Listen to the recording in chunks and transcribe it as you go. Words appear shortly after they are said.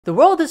The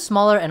world is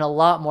smaller and a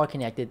lot more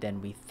connected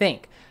than we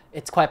think.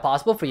 It's quite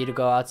possible for you to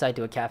go outside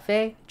to a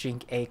cafe,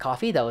 drink a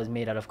coffee that was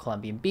made out of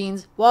Colombian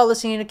beans, while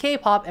listening to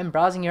K-pop and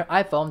browsing your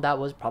iPhone that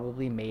was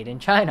probably made in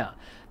China.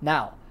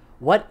 Now,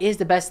 what is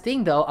the best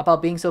thing though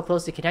about being so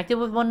closely connected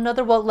with one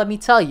another? Well, let me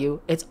tell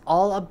you, it's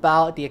all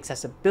about the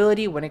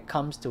accessibility when it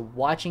comes to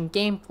watching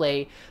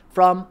gameplay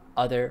from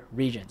other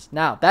regions.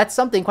 Now, that's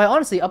something, quite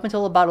honestly, up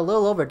until about a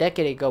little over a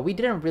decade ago, we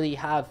didn't really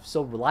have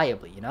so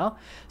reliably, you know?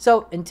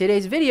 So, in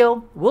today's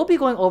video, we'll be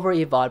going over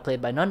a VOD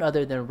played by none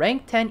other than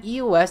rank 10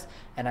 EUS,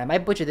 and I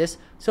might butcher this,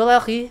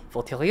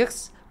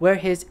 Voltariux, where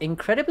his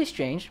incredibly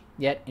strange,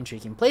 yet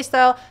intriguing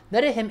playstyle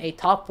netted him a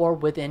top 4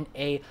 within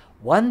a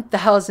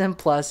 1,000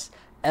 plus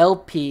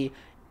LP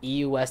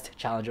EUS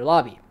Challenger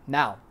lobby.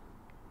 Now,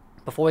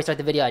 before we start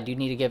the video, I do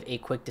need to give a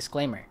quick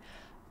disclaimer.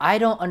 I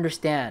don't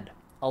understand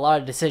a lot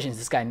of decisions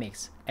this guy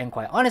makes, and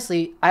quite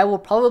honestly, I will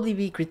probably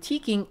be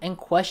critiquing and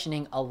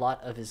questioning a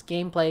lot of his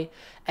gameplay.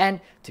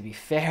 And to be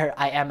fair,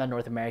 I am a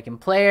North American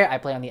player. I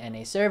play on the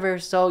NA server,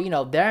 so you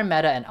know, their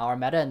meta and our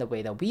meta and the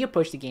way that we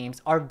approach the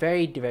games are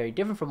very, very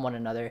different from one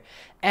another.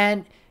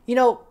 And you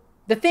know,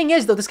 the thing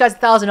is though, this guy's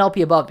 1,000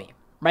 LP above me,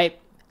 right?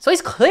 So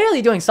he's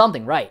clearly doing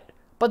something right.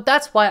 But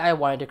that's why I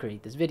wanted to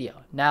create this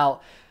video.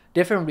 Now,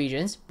 different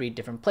regions breed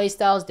different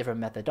playstyles,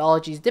 different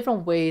methodologies,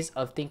 different ways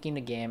of thinking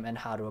the game and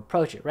how to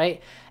approach it,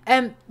 right?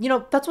 And, you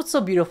know, that's what's so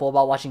beautiful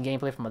about watching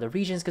gameplay from other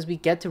regions, because we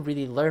get to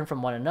really learn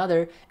from one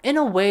another in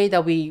a way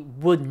that we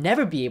would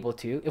never be able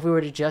to if we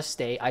were to just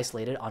stay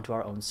isolated onto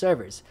our own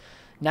servers.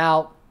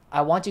 Now,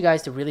 I want you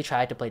guys to really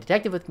try to play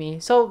detective with me,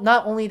 so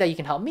not only that you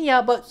can help me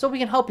out, but so we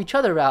can help each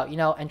other out, you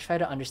know, and try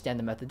to understand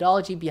the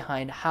methodology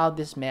behind how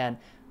this man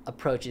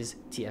approaches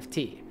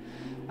TFT.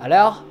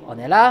 Alors, on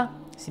est là,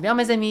 c'est bien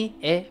mes amis,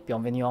 et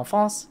bienvenue en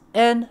France,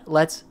 and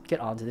let's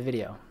get on to the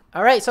video.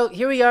 Alright, so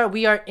here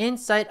we are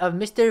inside of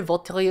Mr.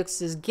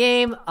 Voltariux's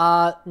game.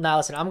 Now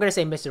listen, I'm gonna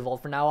say Mr.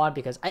 Volt from now on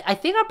because I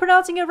think I'm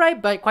pronouncing it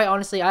right, but quite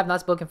honestly, I have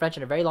not spoken French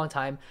in a very long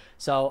time,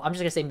 so I'm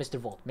just gonna say Mr.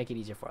 Volt, make it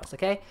easier for us,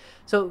 okay?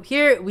 So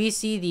here we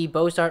see the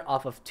bow start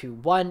off of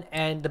 2-1,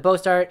 and the bow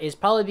start is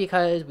probably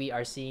because we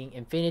are seeing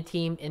Infinity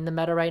Team in the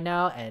meta right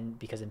now, and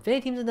because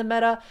Infinity Team's in the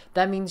meta,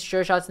 that means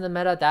Sure Shot's in the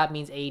meta, that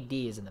means AD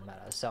is in the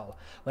meta. So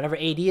whenever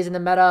AD is in the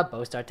meta,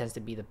 bow start tends to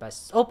be the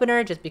best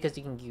opener just because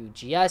you can do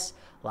GS,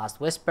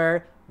 Last Whisper,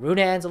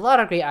 Runehands, a lot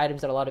of great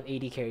items that a lot of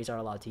AD carries are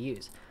allowed to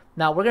use.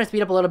 Now, we're going to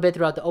speed up a little bit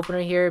throughout the opener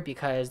here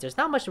because there's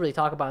not much to really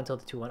talk about until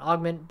the 2-1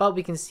 augment, but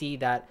we can see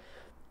that,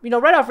 you know,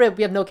 right off rip,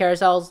 we have no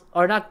carousels,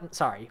 or not,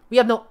 sorry, we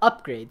have no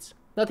upgrades.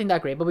 Nothing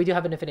that great, but we do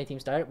have an Infinity Team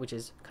start, which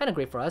is kind of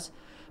great for us.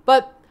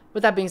 But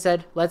with that being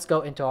said, let's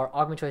go into our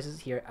augment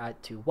choices here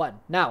at 2-1.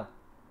 Now,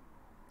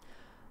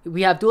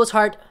 we have Duelist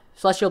Heart,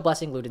 Celestial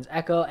Blessing, Luden's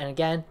Echo, and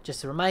again,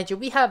 just to remind you,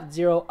 we have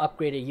 0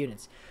 upgraded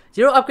units.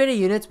 0 upgraded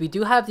units, we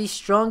do have the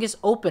strongest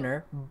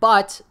opener,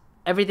 but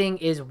everything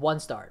is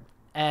 1-starred.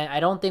 And I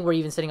don't think we're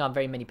even sitting on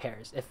very many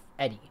pairs, if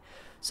any.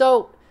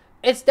 So,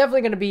 it's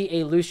definitely going to be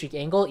a lose streak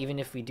angle, even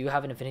if we do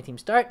have an Infinity Team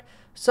start.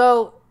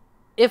 So,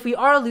 if we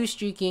are lose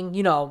streaking,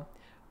 you know,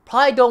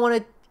 probably don't want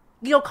to,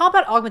 you know,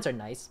 combat augments are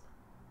nice,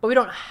 but we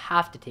don't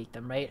have to take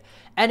them, right?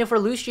 And if we're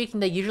loose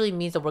streaking, that usually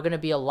means that we're going to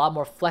be a lot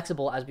more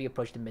flexible as we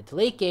approach the mid to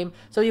late game.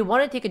 So you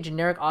want to take a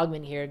generic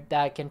augment here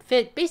that can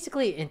fit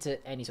basically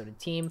into any sort of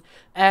team.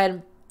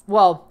 And,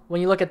 well, when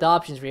you look at the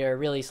options here,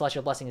 really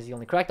Celestial Blessing is the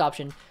only correct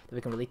option that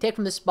we can really take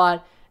from this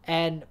spot.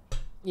 And,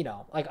 you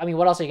know, like, I mean,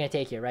 what else are you going to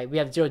take here, right? We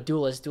have 0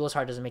 Duelist. Duelist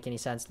Heart doesn't make any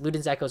sense.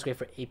 Luden's Echo is great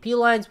for AP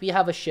lines. We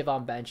have a Shiv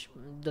on bench.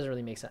 Doesn't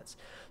really make sense.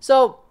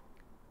 So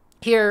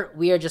here,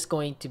 we are just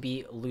going to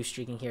be loose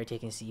streaking here,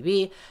 taking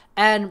CB.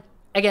 And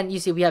again, you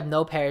see we have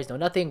no pairs, no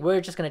nothing.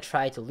 We're just going to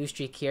try to loose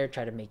streak here,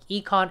 try to make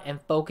econ,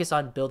 and focus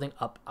on building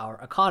up our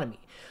economy.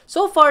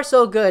 So far,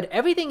 so good.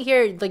 Everything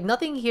here, like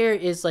nothing here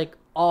is like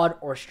odd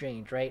or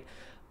strange, right?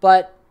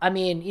 But, I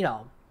mean, you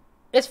know,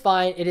 it's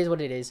fine. It is what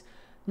it is.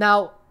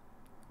 Now,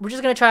 we're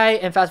just going to try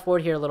and fast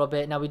forward here a little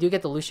bit. Now, we do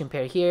get the Lucian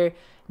pair here.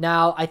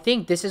 Now, I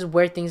think this is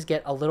where things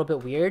get a little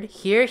bit weird.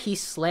 Here, he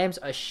slams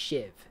a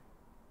Shiv.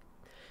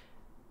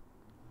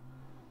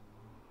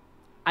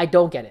 I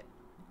don't get it.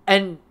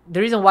 And the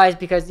reason why is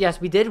because,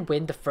 yes, we did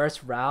win the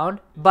first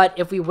round. But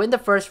if we win the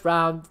first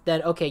round,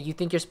 then, okay, you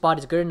think your spot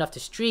is good enough to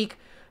streak,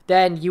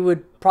 then you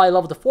would probably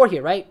level the 4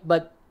 here, right?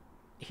 But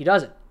he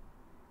doesn't.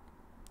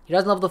 He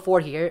doesn't level the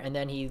 4 here, and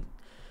then he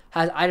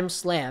has items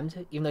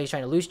slammed, even though he's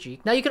trying to lose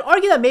streak. Now, you could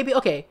argue that maybe,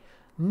 okay,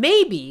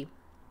 maybe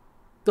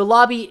the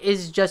lobby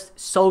is just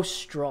so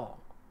strong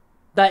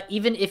that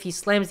even if he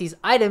slams these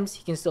items,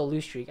 he can still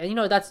lose streak. And, you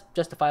know, that's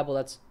justifiable.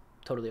 That's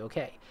totally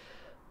okay.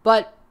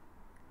 But,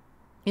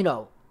 you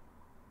know,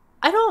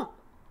 I don't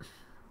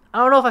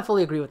know if I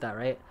fully agree with that,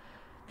 right?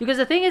 Because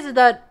the thing is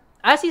that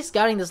as he's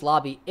scouting this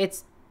lobby,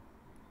 it's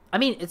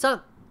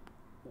not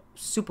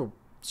super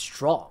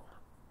strong.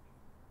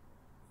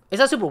 It's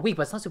not super weak,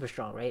 but it's not super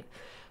strong, right?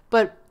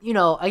 But, you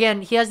know,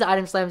 again, he has the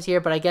item slams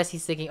here, but I guess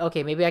he's thinking,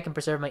 okay, maybe I can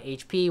preserve my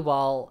HP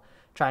while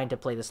trying to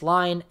play this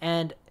line.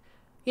 And,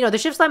 you know, the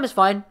shift slam is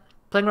fine.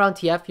 Playing around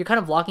TF, you're kind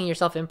of locking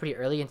yourself in pretty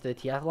early into the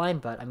TF line,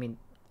 but, I mean,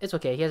 it's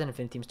okay. He has an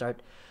Infinity Team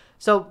start.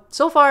 So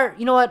far,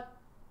 you know what?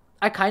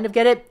 I kind of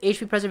get it.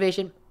 HP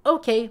preservation,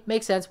 okay,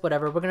 makes sense,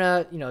 whatever. We're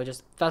gonna,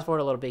 just fast forward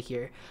a little bit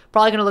here.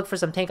 Probably gonna look for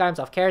some tank items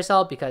off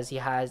Carousel because he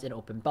has an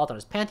open belt on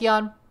his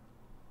Pantheon,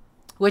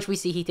 which we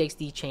see he takes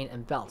the chain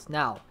and belt.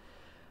 Now,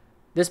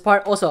 this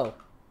part also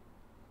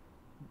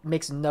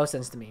makes no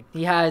sense to me.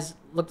 He has,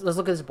 let's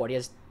look at this board. He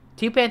has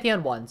 2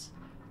 Pantheon 1s,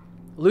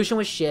 Lucian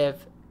with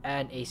Shiv,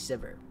 and a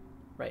Sivir,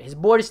 right? His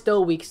board is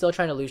still weak, still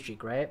trying to lose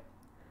streak, right?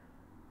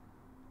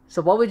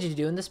 So what would you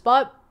do in this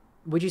spot?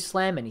 Would you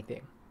slam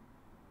anything?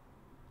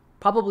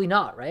 Probably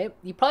not, right?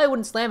 You probably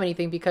wouldn't slam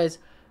anything because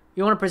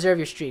you want to preserve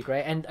your streak,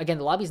 right? And again,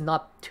 the lobby's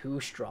not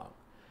too strong.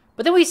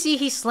 But then we see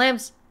he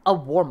slams a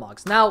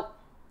Warmogs. Now,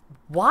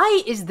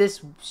 why is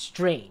this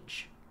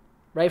strange?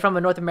 Right? From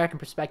a North American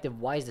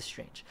perspective, why is this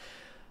strange?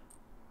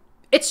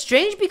 It's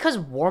strange because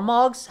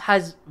Warmogs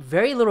has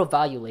very little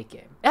value late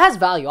game. It has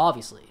value,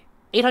 obviously.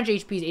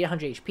 800 HP is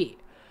 800 HP.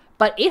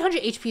 But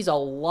 800 HP is a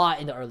lot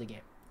in the early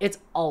game. It's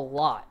a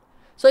lot.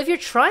 So if you're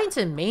trying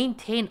to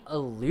maintain a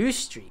lose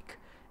streak,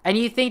 and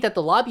you think that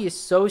the lobby is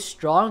so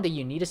strong that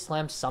you need to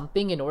slam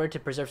something in order to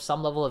preserve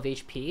some level of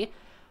HP,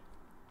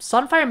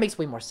 Sunfire makes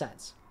way more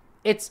sense.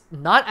 It's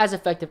not as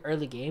effective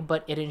early game,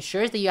 but it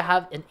ensures that you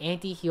have an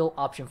anti-heal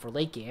option for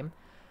late game.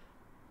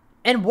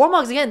 And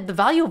Warmogs, again, the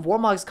value of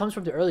Warmogs comes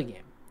from the early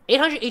game.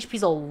 800 HP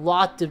is a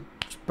lot to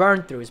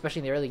burn through, especially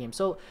in the early game.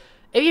 So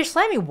if you're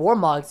slamming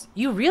Warmogs,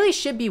 you really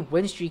should be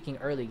win streaking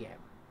early game.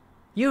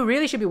 You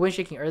really should be win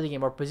streaking early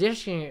game, or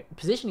positioning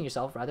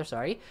yourself, rather,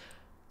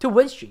 to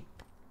win streak.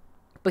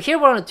 But here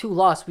we're on a 2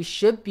 loss. We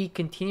should be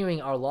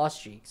continuing our loss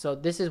streak. So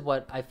this is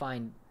what I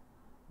find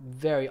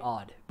very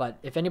odd. But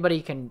if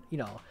anybody can,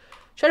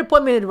 try to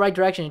point me in the right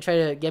direction and try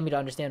to get me to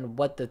understand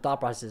what the thought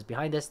process is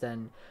behind this,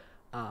 then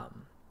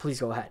please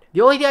go ahead.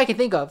 The only thing I can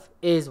think of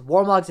is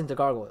Warmogs into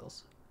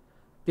Gargoyles,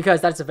 because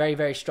that's a very,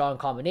 very strong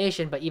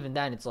combination. But even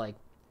then, it's like,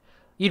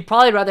 you'd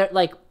probably rather,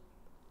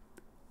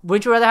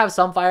 wouldn't you rather have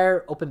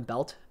Sunfire open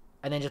belt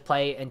and then just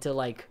play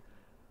into,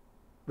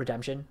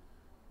 Redemption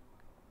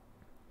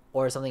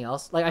or something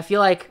else? I feel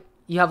like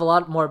you have a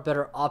lot more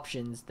better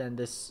options than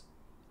this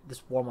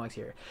Warmogs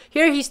here.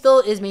 Here, he still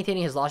is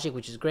maintaining his logic,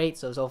 which is great.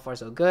 So far,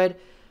 so good.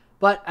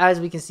 But as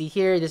we can see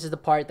here, this is the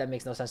part that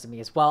makes no sense to me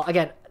as well.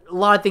 Again, a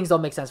lot of things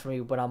don't make sense for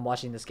me when I'm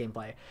watching this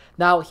gameplay.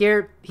 Now,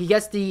 here, he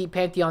gets the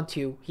Pantheon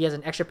 2. He has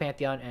an extra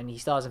Pantheon, and he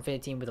still has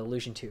Infinity Team with a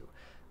Lucian 2.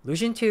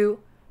 Lucian 2,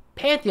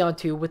 Pantheon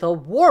 2 with a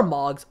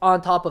Warmogs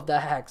on top of the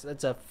Hex.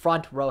 That's a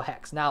front row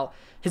Hex. Now,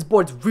 his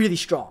board's really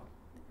strong.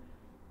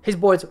 His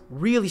board's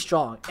really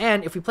strong.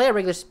 And if we play at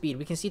regular speed,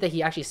 we can see that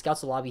he actually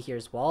scouts the lobby here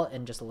as well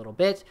in just a little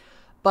bit.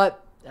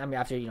 But, I mean,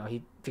 after,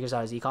 he figures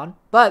out his econ.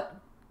 But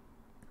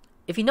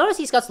if you notice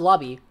he scouts the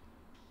lobby,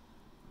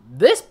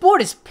 this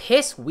board is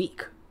piss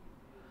weak.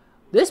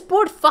 This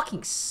board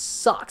fucking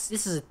sucks.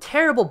 This is a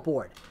terrible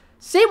board.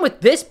 Same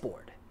with this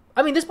board.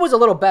 I mean, this board's a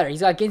little better.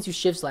 He's got Ginsu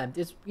Shiv Slam.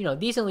 It's,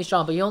 decently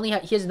strong, but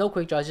he has no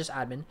quick draws, just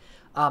admin.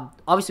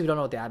 Obviously, we don't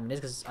know what the admin is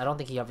because I don't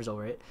think he hovers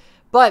over it.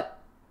 But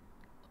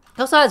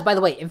he also has, by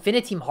the way,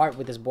 Infinity Team Heart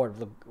with this board.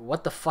 Look,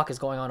 what the fuck is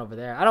going on over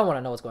there? I don't want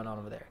to know what's going on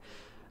over there.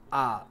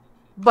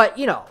 But,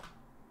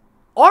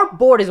 our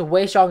board is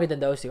way stronger than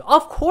those two.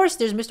 Of course,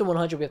 there's Mr.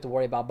 100 we have to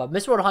worry about, but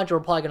Mr. 100 we're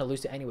probably going to lose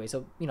to anyway.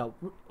 So,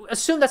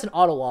 assume that's an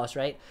auto loss,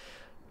 right?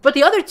 But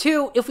the other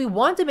two, if we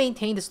want to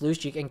maintain this lose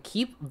streak and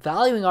keep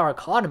valuing our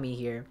economy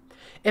here,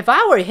 if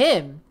I were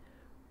him,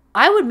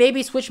 I would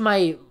maybe switch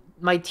my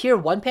tier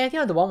 1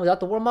 Pantheon, the one without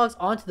the Warmogs,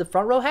 onto the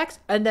front row Hex,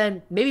 and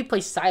then maybe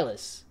play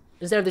Silas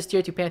instead of this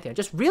tier 2 Pantheon.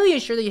 Just really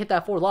ensure that you hit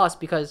that 4 loss,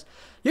 because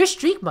your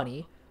streak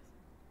money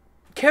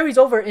carries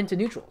over into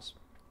neutrals.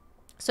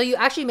 So you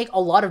actually make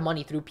a lot of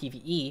money through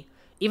PvE,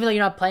 even though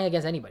you're not playing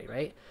against anybody,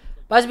 right?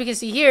 But as we can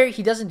see here,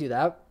 he doesn't do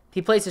that.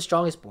 He plays his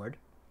strongest board.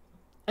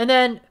 And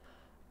then,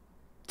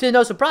 to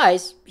no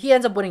surprise, he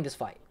ends up winning this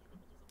fight.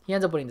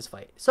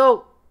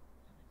 So,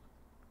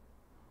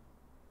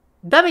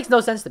 that makes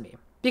no sense to me.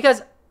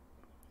 Because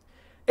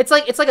it's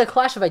like a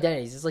clash of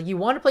identities. It's like you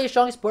want to play your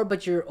strongest board,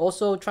 but you're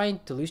also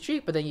trying to lose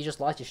streak, but then you just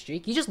lost your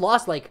streak. You just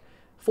lost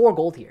 4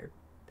 gold here.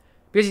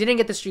 Because you didn't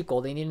get the streak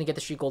gold, and you didn't get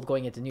the streak gold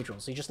going into neutral.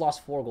 So you just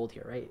lost 4 gold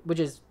here, right? Which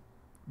is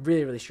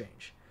really, really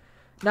strange.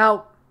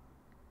 Now,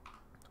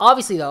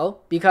 obviously though,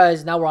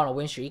 because now we're on a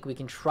win streak, we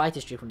can try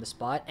to streak from the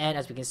spot. And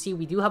as we can see,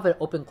 we do have an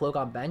open cloak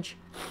on bench.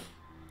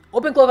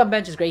 Open cloak on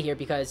bench is great here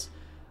because,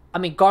 I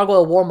mean,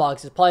 Gargoyle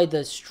Warmogs is probably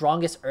the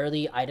strongest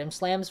early item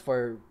slams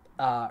for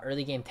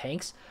early game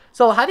tanks.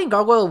 So having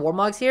Gargoyle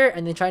Warmogs here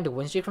and then trying to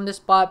win streak from this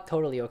spot,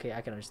 totally okay,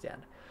 I can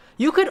understand.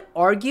 You could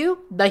argue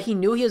that he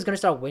knew he was going to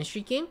start win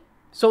streaking,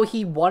 so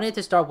he wanted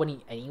to start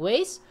winning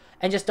anyways,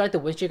 and just start the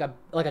win streak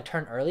a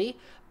turn early.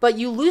 But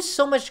you lose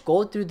so much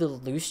gold through the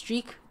lose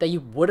streak that you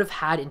would have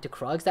had into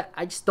Krugs that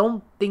I just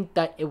don't think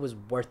that it was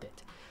worth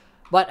it.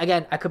 But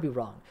again, I could be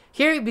wrong.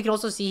 Here we can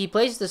also see he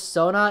plays the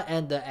Sona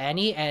and the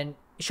Annie, and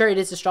sure, it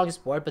is the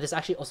strongest board, but this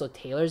actually also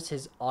tailors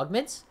his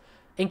augments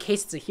in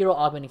case it's a hero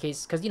augment, in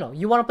case, because, you know,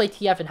 you want to play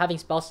TF and having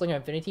Spellslinger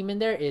Infinity Team in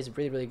there is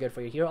really, really good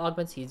for your hero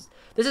augments.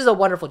 This is a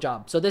wonderful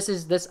job. So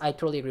this I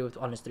totally agree with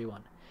on his 3-1.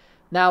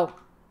 Now,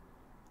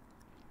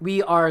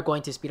 we are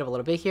going to speed up a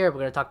little bit here. We're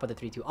going to talk about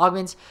the 3-2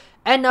 augments.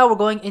 And now we're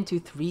going into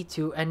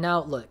 3-2. And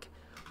now, look,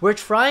 we're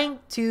trying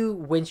to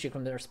win streak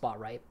from their spot,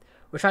 right?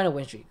 We're trying to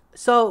win streak.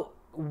 So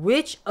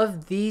which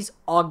of these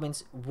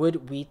augments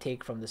would we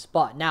take from the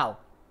spot? Now,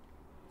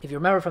 if you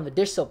remember from the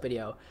dish soap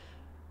video,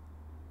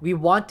 we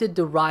want to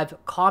derive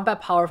combat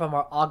power from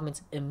our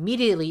augments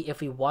immediately if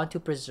we want to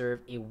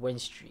preserve a win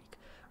streak,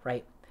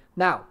 right?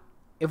 Now,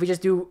 if we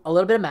just do a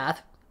little bit of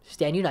math,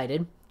 Stand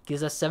United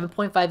gives us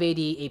 7.5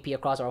 AD AP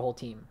across our whole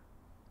team.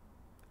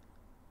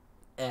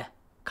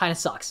 Kind of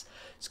sucks.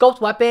 Sculpt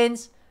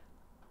weapons,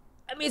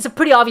 I mean, it's a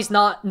pretty obvious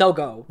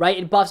no-go, right?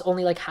 It buffs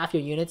only like half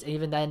your units, and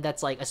even then,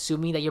 that's like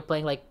assuming that you're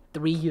playing like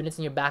 3 units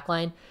in your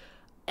backline.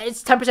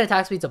 It's 10%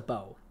 attack speed's a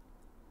bow,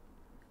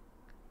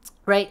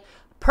 right?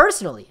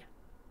 Personally,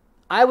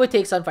 I would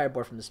take Sunfire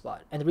Board from the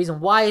spot. And the reason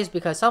why is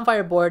because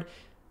Sunfire Board,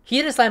 he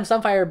didn't slam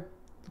Sunfire,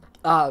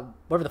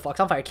 whatever the fuck,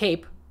 Sunfire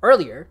Cape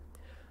earlier.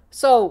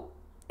 So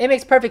it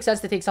makes perfect sense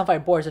to take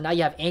Sunfire Board. So now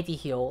you have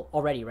anti-heal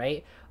already,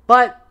 right?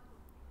 But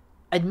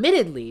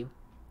admittedly,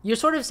 you're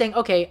sort of saying,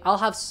 okay, I'll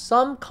have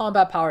some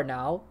combat power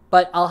now,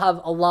 but I'll have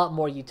a lot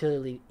more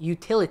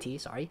utility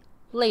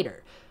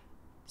later.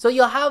 So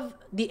you'll have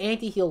the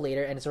anti-heal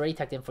later, and it's already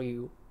teched in for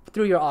you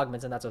through your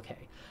augments, and that's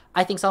okay.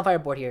 I think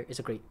Sunfire Board here is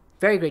a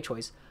very great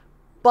choice.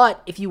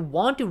 But if you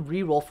want to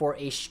reroll for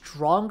a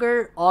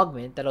stronger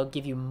augment that'll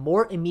give you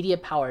more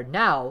immediate power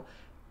now,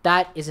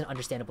 that is an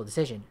understandable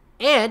decision.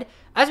 And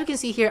as we can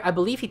see here, I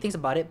believe he thinks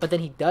about it, but then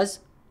he does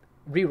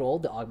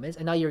reroll the augments,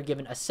 and now you're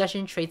given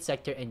Accession, Trade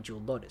Sector, and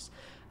Jeweled Lotus.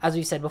 As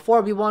we said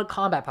before, we want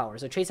combat power,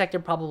 so Trade Sector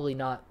probably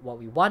not what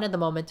we want at the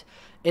moment.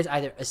 Is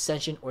either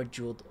Ascension or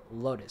Jeweled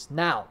Lotus.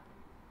 Now,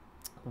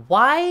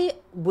 why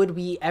would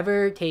we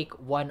ever take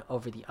one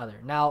over the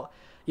other? Now,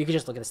 you could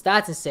just look at the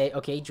stats and say,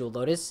 okay, Jeweled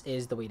Lotus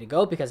is the way to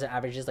go because it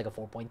averages like a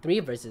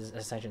 4.3 versus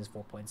Ascension's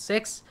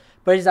 4.6.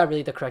 But is that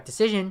really the correct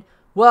decision?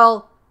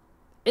 Well,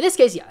 in this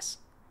case, yes.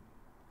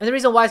 And the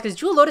reason why is because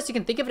Jeweled Lotus, you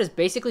can think of it as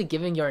basically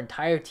giving your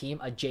entire team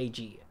a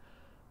JG.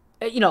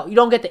 You know, you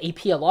don't get the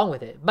AP along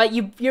with it, but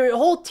your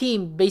whole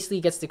team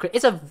basically gets the crit.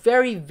 It's a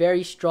very,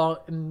 very strong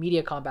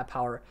immediate combat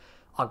power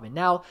augment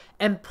now.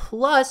 And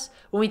plus,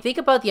 when we think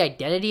about the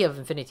identity of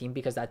Infinity Team,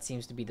 because that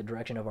seems to be the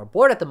direction of our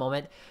board at the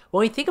moment,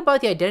 when we think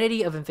about the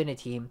identity of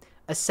Infinity Team,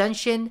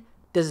 Ascension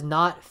does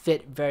not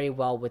fit very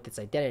well with its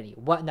identity.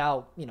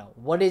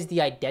 What is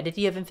the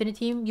identity of Infinity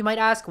Team, you might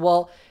ask?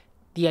 Well,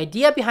 the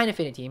idea behind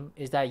Infinity Team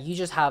is that you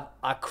just have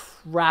a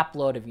crap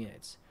load of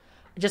units.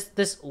 Just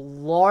this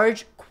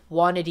large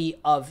quantity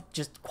of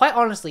just, quite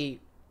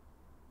honestly,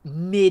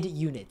 mid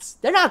units.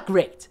 They're not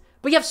great,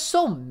 but you have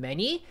so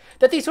many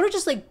that they sort of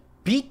just like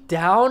beat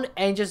down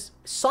and just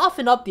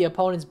soften up the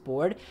opponent's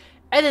board.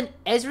 And then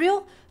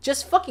Ezreal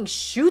just fucking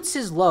shoots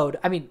his load.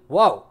 I mean,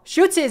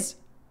 shoots his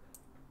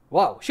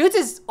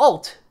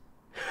ult.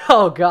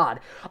 Oh god,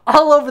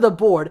 all over the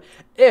board.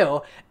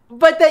 Ew.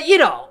 But that,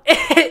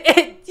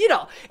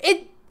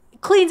 it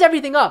cleans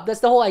everything up. That's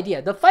the whole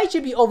idea. The fight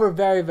should be over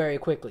very, very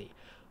quickly.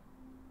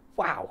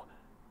 Wow.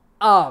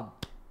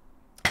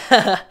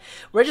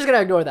 We're just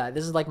gonna ignore that.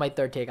 This is like my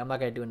third take. I'm not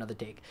gonna do another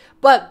take.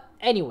 But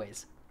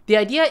anyways, the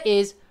idea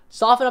is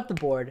soften up the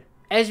board,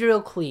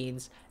 Ezreal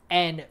cleans,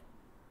 and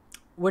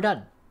we're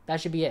done. That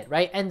should be it,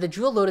 right? And the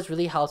Jewel Lotus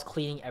really helps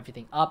cleaning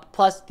everything up,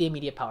 plus the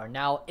immediate power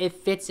now. It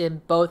fits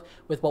in both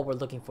with what we're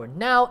looking for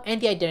now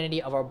and the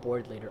identity of our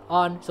board later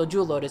on. So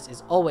Jewel Lotus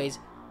is always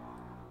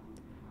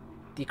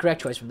the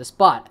correct choice from the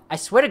spot. I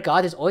swear to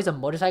God, there's always a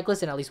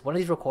motorcyclist in at least one of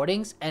these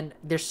recordings, and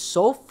they're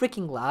so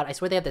freaking loud. I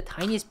swear they have the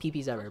tiniest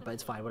peepees ever, but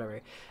it's fine,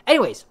 whatever.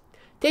 Anyways,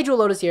 take Jewel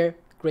Lotus here.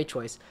 Great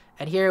choice.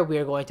 And here we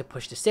are going to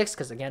push to 6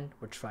 because, again,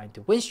 we're trying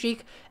to win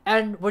streak,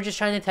 and we're just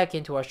trying to tech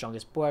into our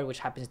strongest board, which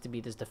happens to be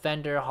this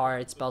Defender,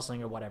 Heart,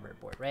 Spellslinger, whatever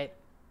board, right?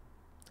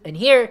 And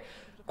here,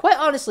 quite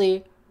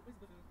honestly,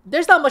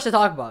 there's not much to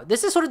talk about.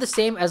 This is sort of the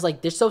same as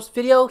like Dish Soap's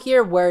video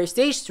here, where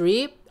stage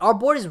 3, our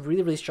board is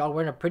really, really strong.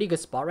 We're in a pretty good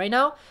spot right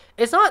now.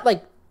 It's not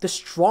like the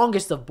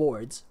strongest of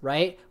boards,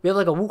 right? We have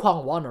like a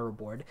Wukong Wanderer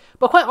board.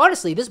 But quite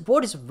honestly, this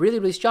board is really,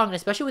 really strong, and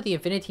especially with the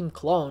Infinity Team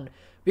clone,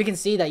 we can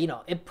see that,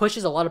 it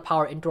pushes a lot of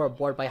power into our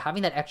board by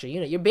having that extra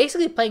unit. You're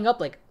basically playing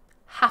up like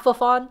half a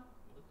Fawn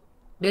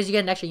because you get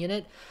an extra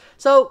unit.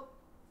 So,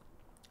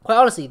 quite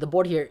honestly, the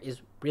board here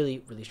is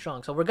really, really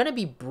strong. So, we're going to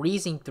be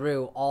breezing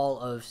through all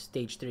of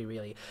stage 3,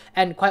 really.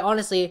 And quite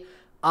honestly,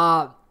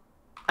 I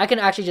can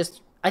actually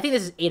I think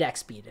this is 8x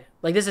speed.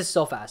 Like, this is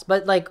so fast.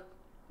 But, like,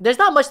 there's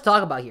not much to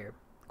talk about here,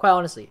 quite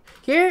honestly.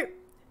 Here,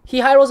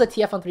 he high rolls a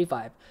TF on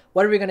 3-5.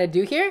 What are we going to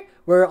do here?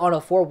 We're on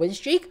a 4 win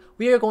streak.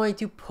 We are going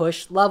to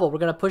push level. We're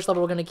going to push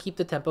level. We're going to keep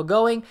the tempo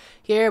going.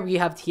 Here, we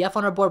have TF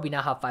on our board. We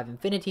now have 5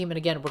 Infinity. And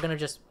again, we're going to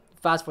just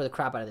fast forward the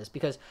crap out of this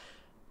because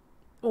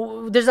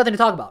there's nothing to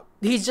talk about.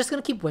 He's just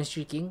going to keep win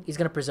streaking. He's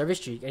going to preserve his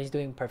streak, and he's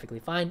doing perfectly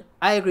fine.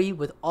 I agree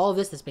with all of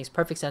this. This makes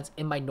perfect sense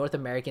in my North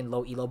American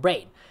low elo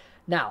brain.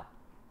 Now,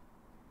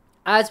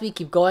 as we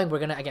keep going, we're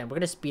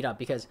gonna speed up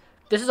because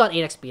this is on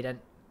 8x speed and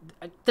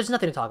there's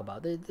nothing to talk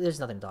about. There's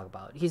nothing to talk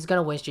about. He's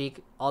gonna win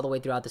streak all the way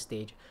throughout the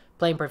stage,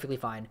 playing perfectly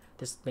fine.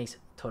 This makes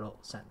total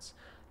sense.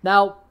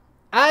 Now,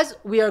 as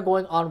we are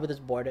going on with this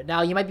board,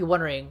 now you might be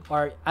wondering,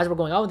 or as we're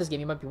going on with this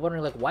game, you might be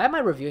wondering, like, why am I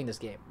reviewing this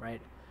game,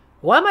 right?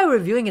 Why am I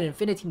reviewing an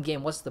Infinite Team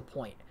game? What's the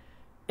point?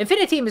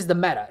 Infinite Team is the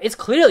meta. It's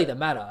clearly the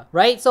meta,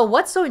 right? So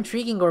what's so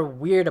intriguing or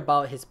weird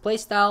about his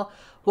playstyle?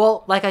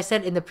 Well, like I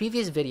said in the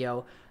previous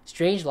video,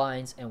 strange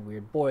lines and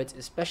weird boards,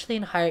 especially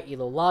in higher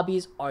elo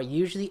lobbies, are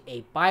usually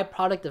a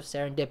byproduct of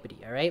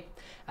serendipity, alright?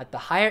 At the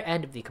higher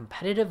end of the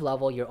competitive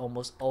level, you're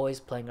almost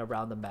always playing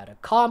around the meta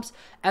comps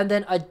and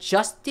then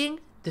adjusting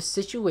the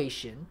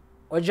situation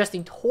or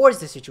adjusting towards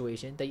the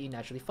situation that you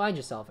naturally find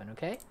yourself in,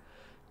 okay?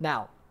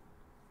 Now,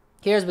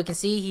 here as we can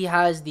see, he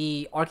has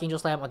the Archangel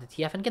Slam on the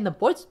TF, and again, the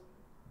board's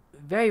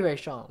very, very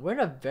strong. We're in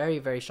a very,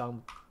 very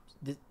strong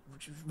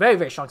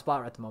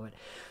spot at the moment.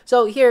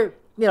 So here,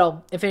 you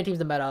know, Infinite Team's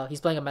the meta. He's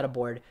playing a meta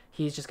board.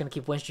 He's just going to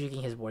keep win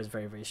streaking. His board is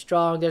very, very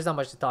strong. There's not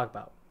much to talk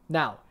about.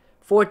 Now,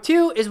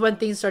 4-2 is when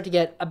things start to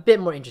get a bit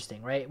more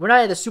interesting, right? We're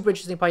not at the super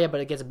interesting part yet,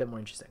 but it gets a bit more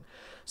interesting.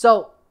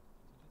 So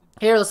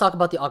here, let's talk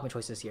about the augment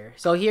choices here.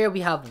 So here we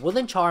have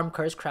Woodland Charm,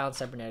 Curse Crown,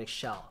 Cybernetic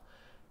Shell.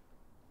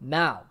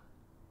 Now,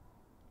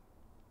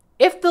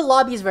 if the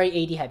lobby is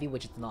very AD heavy,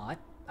 which it's not,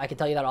 I can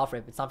tell you that off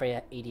rip, it's not very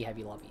AD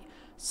heavy lobby.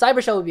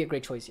 Cyber Shell would be a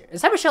great choice here. And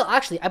Cyber Shell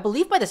actually, I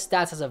believe by the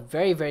stats, has a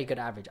very, very good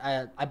average.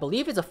 I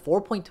believe it's a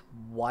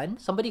 4.1.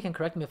 Somebody can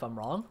correct me if I'm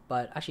wrong,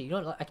 but actually, you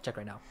know what? I can check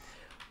right now.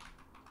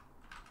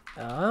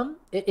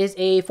 It is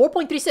a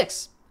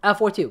 4.36 at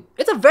 4.2.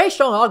 It's a very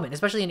strong augment,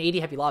 especially in AD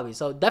heavy lobbies.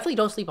 So definitely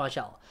don't sleep on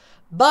Shell.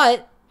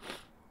 But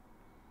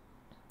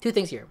two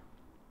things here: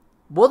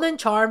 Woodland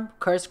Charm,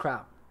 Curse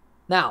Crown.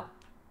 Now,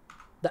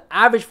 the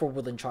average for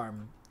Woodland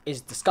Charm is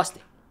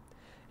disgusting.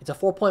 It's a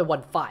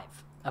 4.15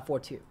 at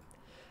 4.2.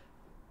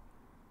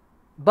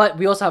 But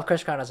we also have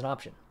Curse Crown as an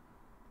option.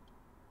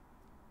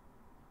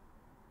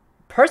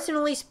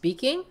 Personally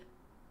speaking,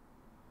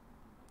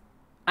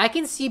 I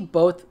can see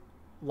both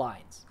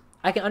lines.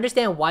 I can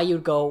understand why you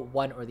would go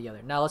one or the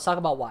other. Now let's talk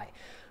about why.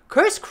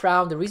 Curse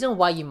Crown, the reason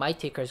why you might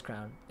take Curse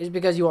Crown is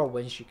because you are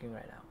win streaking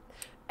right now.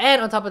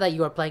 And on top of that,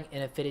 you are playing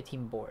an Infinite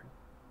Team board.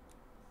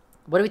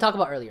 What did we talk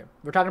about earlier?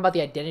 We're talking about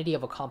the identity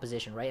of a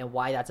composition, right? And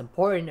why that's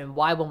important, and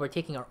why when we're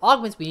taking our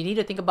augments, we need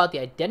to think about the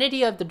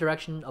identity of the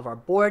direction of our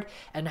board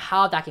and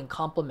how that can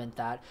complement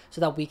that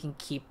so that we can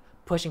keep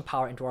pushing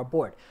power into our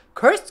board.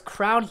 Cursed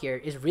Crown here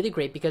is really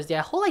great because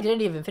the whole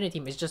identity of Infinite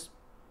Team is just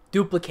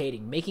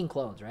duplicating, making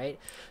clones, right?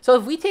 So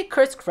if we take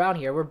Cursed Crown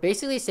here, we're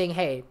basically saying,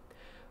 hey,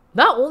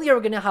 not only are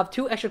we going to have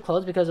 2 extra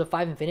clones because of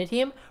 5 Infinite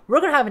Team, we're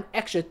going to have an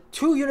extra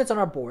 2 units on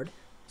our board.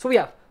 So we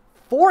have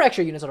 4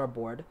 extra units on our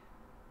board.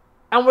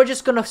 And we're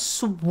just going to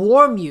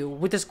swarm you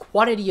with this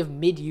quantity of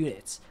mid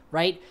units,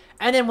 right?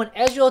 And then when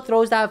Ezreal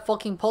throws that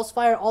fucking pulse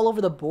fire all over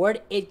the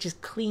board, it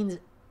just cleans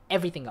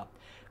everything up.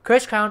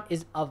 Curse Crown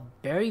is a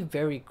very,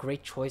 very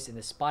great choice in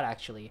this spot,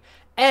 actually.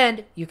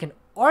 And you can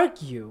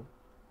argue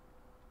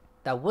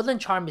that Woodland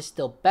Charm is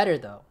still better,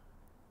 though.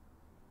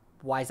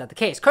 Why is that the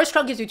case? Curse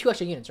Crown gives you 2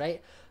 extra units,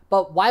 right?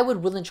 But why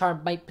would Woodland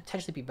Charm might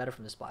potentially be better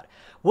from this spot?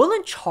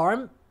 Woodland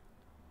Charm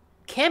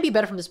can be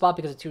better from this spot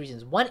because of 2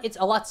 reasons. One, it's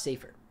a lot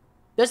safer.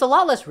 There's a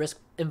lot less risk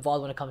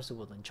involved when it comes to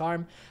Woodland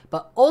Charm,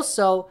 but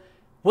also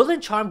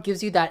Woodland Charm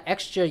gives you that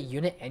extra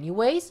unit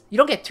anyways. You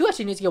don't get 2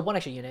 extra units, you get 1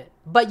 extra unit,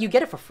 but you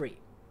get it for free.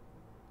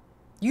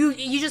 You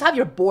just have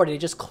your board and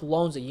it just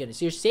clones a unit.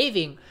 So you're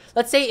saving,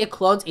 let's say it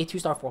clones a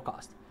 2-star 4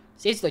 cost.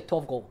 Saves like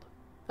 12 gold.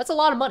 That's a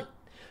lot of money.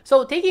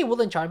 So taking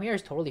Woodland Charm here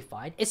is totally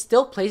fine. It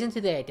still plays into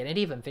the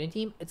identity of Infinite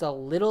Team. It's a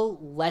little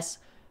less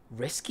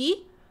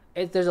risky.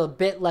 There's a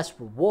bit less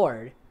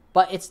reward.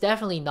 But it's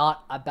definitely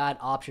not a bad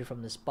option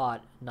from this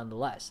spot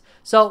nonetheless.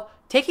 So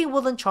taking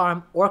Woodland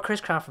Charm or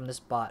Curse Crown from this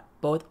spot,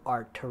 both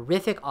are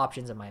terrific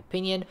options in my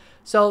opinion.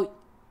 So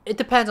it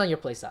depends on your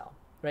playstyle,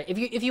 right?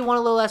 If you want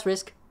a little less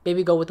risk,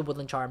 maybe go with the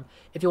Woodland Charm.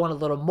 If you want a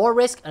little more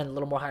risk and a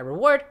little more high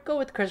reward, go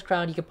with the Curse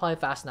Crown. You can probably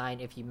fast 9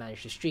 if you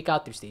manage to streak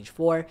out through stage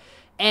 4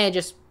 and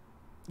just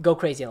go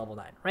crazy at level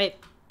 9, right?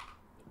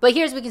 But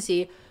here as we can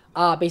see,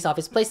 based off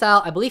his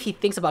playstyle, I believe he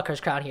thinks about Curse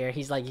Crown here.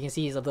 He's like, you can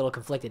see he's a little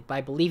conflicted, but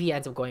I believe he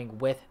ends up going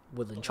with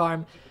Woodland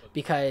Charm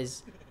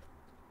because,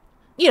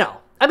 you know,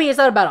 I mean, it's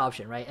not a bad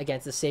option, right? Again,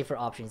 it's the safer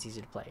option. It's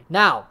easy to play.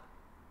 Now,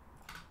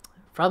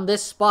 from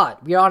this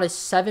spot, we are on a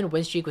 7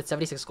 win streak with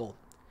 76 gold.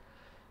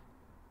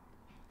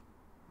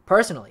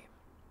 Personally,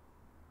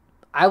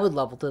 I would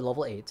level to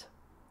level 8,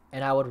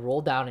 and I would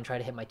roll down and try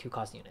to hit my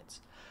 2-cost units.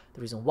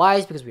 The reason why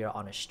is because we are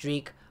on a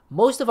streak.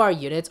 Most of our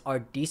units are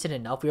decent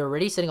enough. We're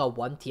already sitting on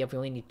 1 TF. We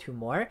only need 2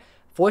 more.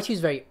 4-2 is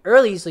very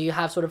early, so you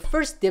have sort of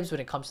first dibs when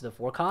it comes to the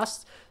 4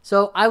 costs.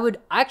 So I would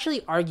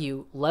actually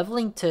argue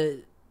leveling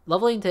to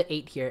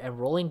 8 here and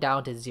rolling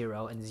down to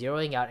 0 and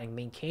zeroing out and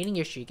maintaining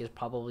your streak is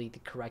probably the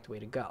correct way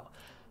to go.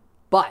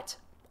 But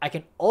I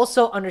can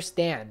also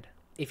understand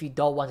if you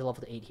don't want to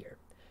level to 8 here.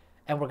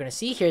 And we're going to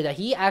see here that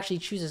he actually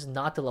chooses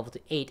not to level to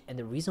 8. And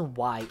the reason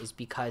why is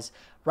because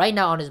right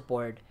now on his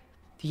board,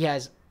 he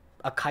has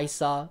a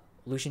Kaisa,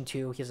 Lucian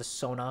 2, he has a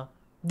Sona.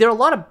 There are a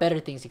lot of better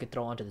things he could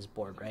throw onto this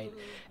board, right?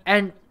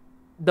 And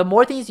the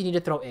more things you need to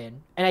throw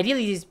in, and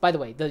ideally these, by the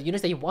way, the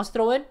units that he wants to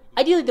throw in,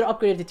 ideally they're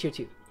upgraded to tier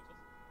 2.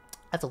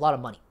 That's a lot of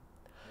money.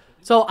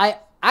 So I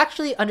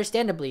actually,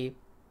 understandably,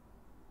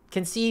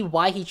 can see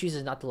why he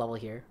chooses not to level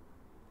here.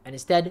 And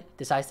instead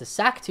decides to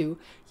sack 2.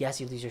 Yes,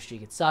 you lose your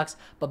streak, it sucks.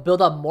 But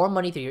build up more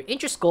money through your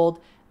interest gold.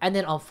 And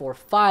then on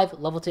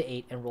 4-5, level to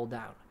 8 and roll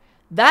down.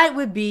 That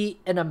would be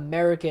an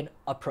American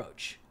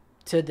approach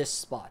to this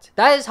spot.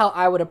 That is how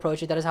I would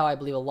approach it. That is how I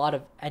believe a lot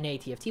of NA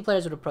TFT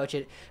players would approach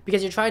it.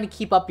 Because you're trying to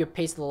keep up your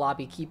pace of the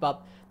lobby. Keep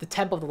up the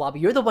tempo of the lobby.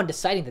 You're the one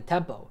deciding the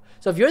tempo.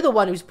 So if you're the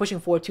one who's pushing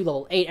forward to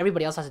level 8,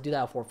 everybody else has to do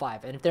that at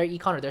 4-5. And if their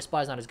econ or their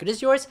spot is not as good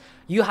as yours,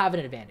 you have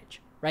an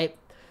advantage, right?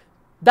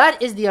 That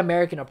is the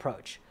American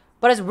approach.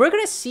 But as we're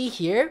going to see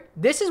here,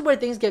 this is where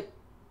things get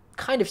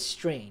kind of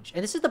strange.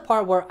 And this is the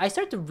part where I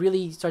start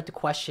to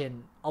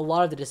question a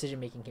lot of the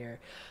decision making here.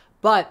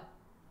 But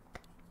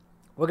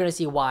we're going to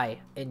see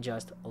why in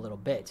just a little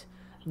bit.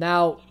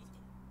 Now,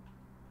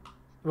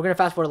 we're going to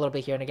fast forward a little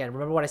bit here. And again,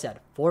 remember what I said.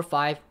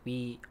 4-5,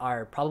 we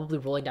are probably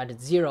rolling down to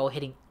 0,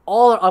 hitting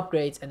all our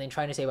upgrades, and then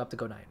trying to save up to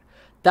go 9.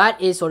 That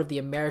is sort of the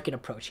American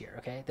approach here,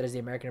 okay? That is the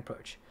American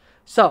approach.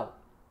 So,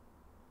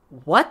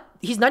 what?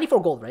 He's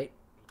 94 gold, right?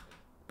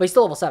 But he's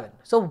still level 7.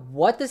 So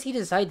what does he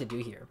decide to do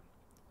here?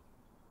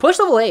 Push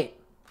level 8.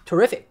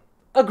 Terrific.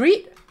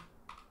 Agreed.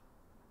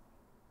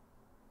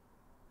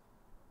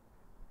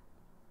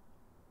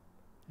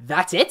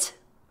 That's it?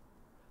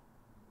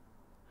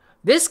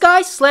 This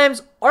guy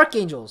slams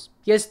Archangels.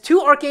 He has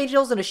 2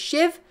 Archangels and a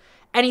Shiv,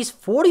 and he's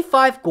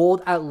 45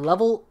 gold at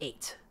level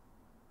 8.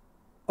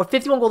 Or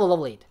 51 gold at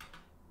level 8.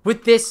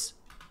 With this...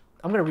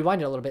 I'm going to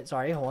rewind it a little bit.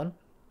 Sorry, hold on.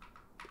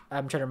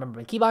 I'm trying to remember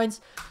my keybinds.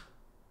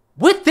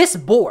 With this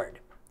board...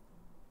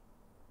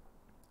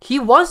 He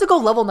wants to go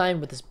level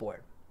 9 with this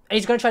board. And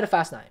he's going to try to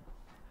fast 9.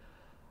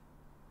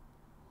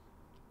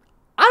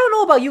 I don't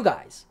know about you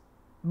guys.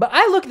 But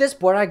I look at this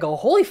board and I go,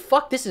 holy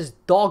fuck, this is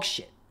dog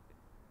shit.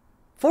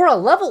 For a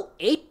level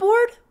 8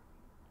 board?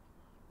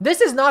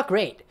 This is not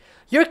great.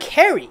 Your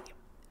carry,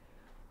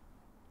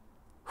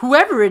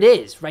 whoever it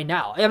is right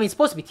now, I mean, it's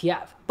supposed to be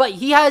TF. But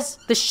he has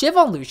the Shiv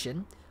on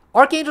Lucian,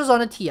 Archangels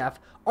on a TF,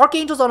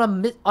 Archangels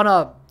on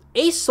a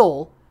Ace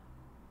Soul,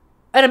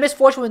 and a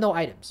Misfortune with no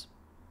items.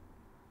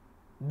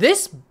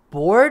 This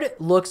board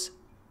looks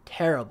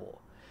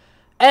terrible.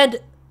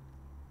 And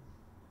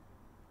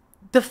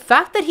the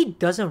fact that he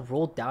doesn't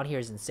roll down here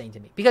is insane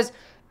to me. Because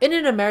in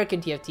an American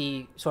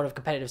TFT sort of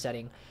competitive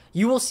setting,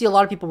 you will see a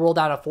lot of people roll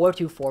down a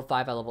 4-2,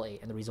 4-5 at level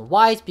 8. And the reason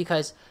why is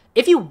because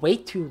if you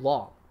wait too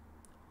long,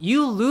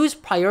 you lose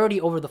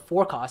priority over the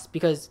 4 cost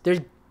because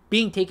they're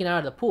being taken out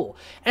of the pool.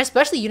 And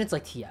especially units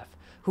like TF,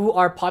 who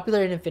are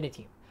popular in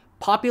Infinity,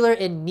 popular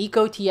in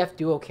Nico TF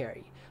duo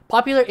carry,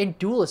 popular in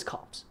duelist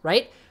comps,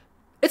 right?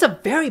 It's a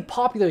very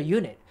popular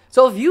unit.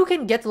 So if you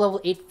can get to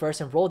level 8 first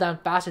and roll down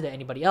faster than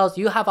anybody else,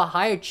 you have a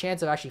higher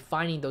chance of actually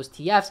finding those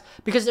TFs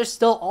because there's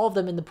still all of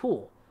them in the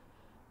pool.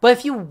 But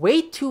if you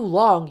wait too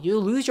long, you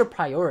lose your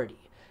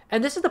priority.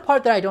 And this is the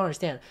part that I don't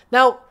understand.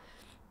 Now,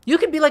 you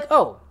could be like,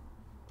 oh,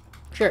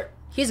 sure,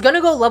 he's going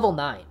to go level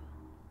 9.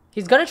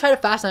 He's going to try to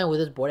fast 9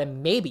 with his board,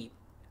 and maybe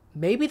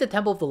the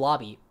tempo of the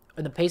lobby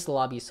and the pace of the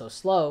lobby is so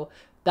slow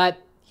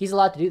that he's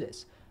allowed to do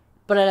this.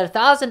 But at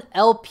 1,000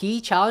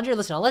 LP challenger,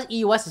 listen, unless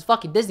EUS is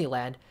fucking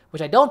Disneyland,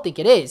 which I don't think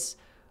it is,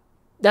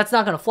 that's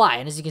not going to fly.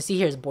 And as you can see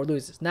here, his board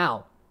loses.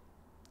 Now,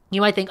 you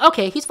might think,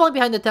 okay, he's falling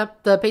behind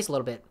the pace a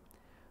little bit.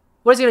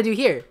 What is he going to do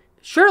here?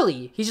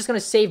 Surely, he's just going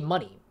to save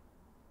money.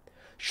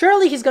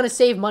 Surely, he's going to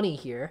save money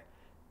here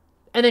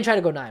and then try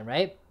to go 9,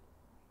 right?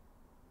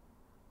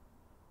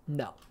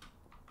 No.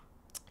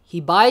 He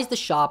buys the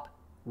shop,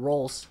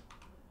 rolls,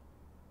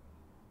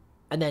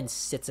 and then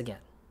sits again.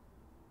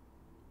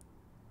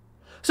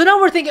 So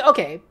now we're thinking,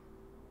 okay,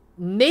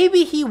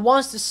 maybe he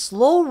wants to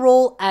slow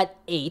roll at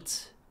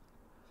 8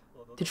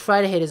 to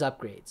try to hit his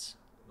upgrades.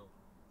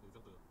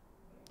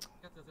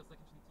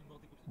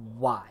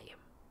 Why?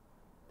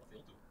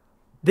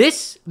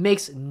 This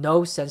makes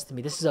no sense to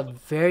me. This is a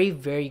very,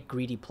 very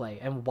greedy play.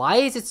 And why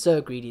is it so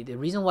greedy? The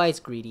reason why it's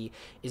greedy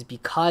is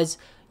because,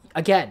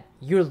 again,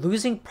 you're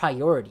losing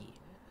priority.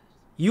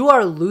 You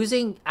are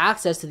losing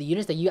access to the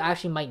units that you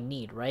actually might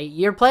need, right?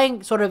 You're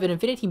playing sort of an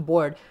Infinity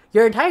board.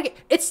 Your entire game,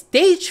 it's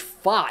stage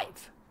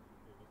 5.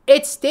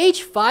 It's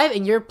stage 5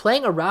 and you're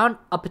playing around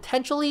I'm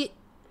potentially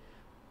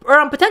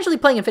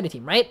playing Infinity,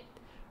 right?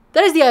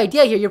 That is the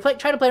idea here. You're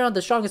trying to play around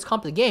the strongest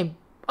comp of the game.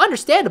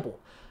 Understandable.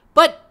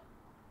 But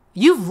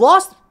you've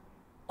lost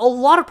a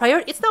lot of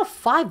priority. It's now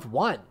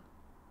 5-1.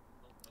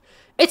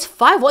 It's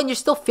 5-1. You're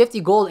still 50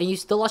 gold and you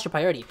still lost your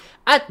priority.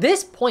 At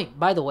this point,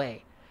 by the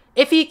way,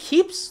 if he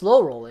keeps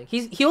slow rolling,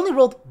 he only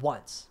rolled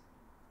once.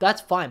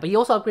 That's fine. But he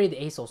also upgraded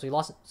the ASOL, so he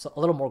lost a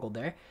little more gold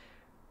there.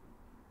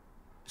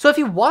 So if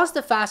he wants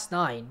to fast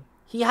 9,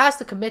 he has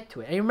to commit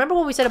to it. And remember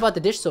what we said about the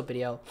dish soap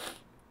video?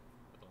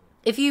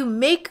 If you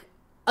make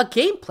a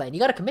game plan, you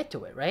got to commit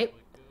to it, right?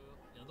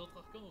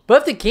 But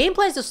if the game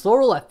plan is to slow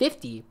roll at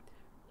 50,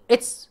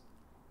 it's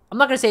I'm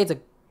not going to say it's a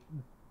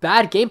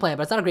bad game plan,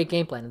 but it's not a great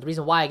game plan. And the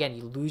reason why, again,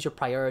 you lose your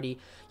priority.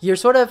 You're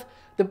sort of...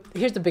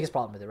 Here's the biggest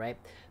problem with it, right?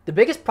 The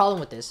biggest problem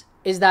with this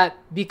is that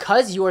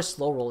because you are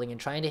slow rolling and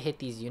trying to hit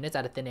these units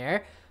out of thin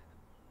air,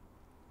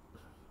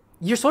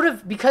 you're sort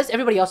of... Because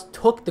everybody else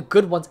took the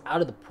good ones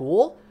out of the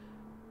pool,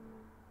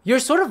 you're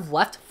sort of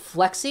left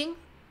flexing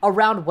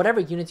around whatever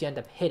units you end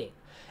up hitting.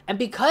 And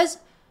because,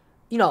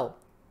 you know,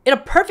 in a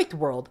perfect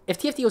world, if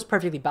TFT was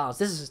perfectly balanced,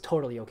 this is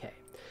totally okay.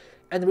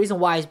 And the reason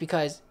why is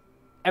because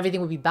everything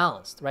would be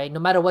balanced, right? No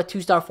matter what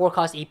 2-star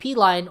 4-cost AP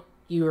line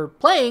you're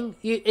playing,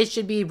 it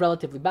should be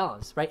relatively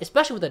balanced, right?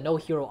 Especially with a no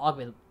hero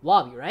augment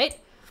lobby, right?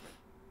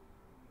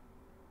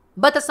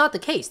 But that's not the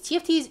case.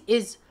 TFTs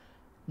is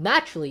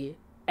naturally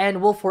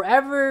and will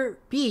forever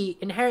be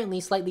inherently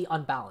slightly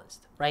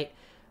unbalanced, right?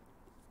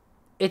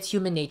 It's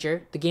human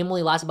nature. The game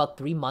only lasts about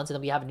 3 months and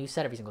then we have a new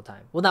set every single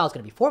time. Well, now it's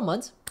going to be 4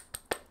 months.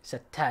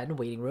 Set 10,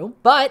 waiting room.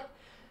 But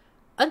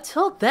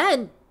until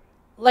then,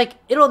 like,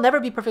 it'll never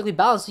be perfectly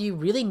balanced, so you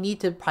really need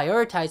to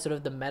prioritize sort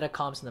of the meta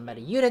comps and the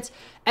meta units.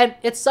 And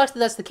it sucks that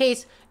that's the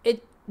case.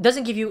 It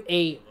doesn't give you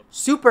a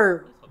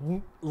super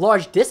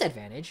large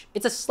disadvantage.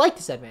 It's a slight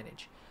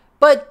disadvantage.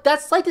 But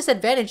that slight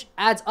disadvantage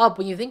adds up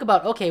when you think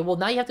about, okay, well,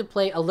 now you have to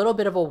play a little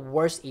bit of a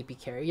worse AP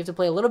carry. You have to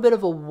play a little bit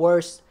of a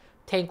worse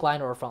tank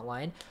line or a front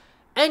line.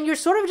 And you're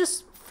sort of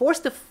just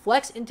forced to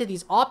flex into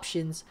these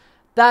options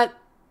that,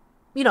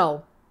 you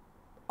know,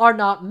 are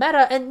not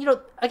meta. And, you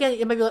know, again,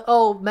 it might be like,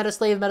 oh, meta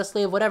slave,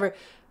 whatever.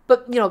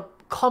 But, you know,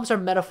 comps are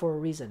meta for a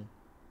reason.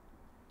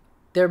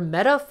 They're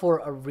meta for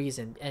a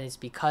reason, and it's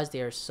because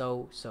they are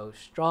so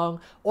strong.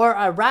 Or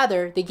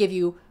rather, they give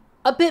you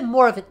a bit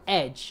more of an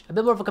edge, a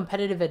bit more of a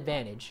competitive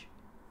advantage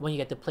when you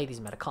get to play these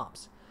meta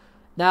comps.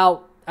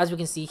 Now, as we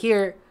can see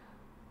here,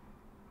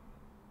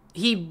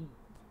 he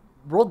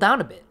rolled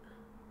down a bit.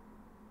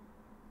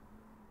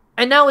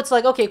 And now it's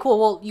like, okay, cool.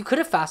 Well, you could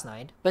have fast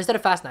 9'd, but instead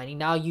of fast 9'ing,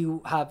 now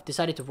you have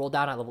decided to roll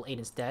down at level 8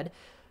 instead.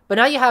 But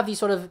now you have these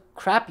sort of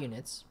crap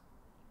units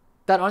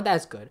that aren't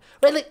as good.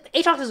 Right? Like,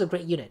 Aatrox is a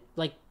great unit.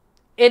 Like,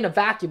 in a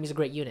vacuum, he's a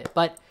great unit.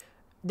 But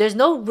there's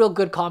no real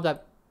good comp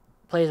that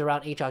plays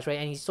around Aatrox, right?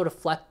 And he's sort of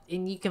flex,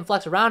 and you can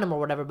flex around him or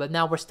whatever. But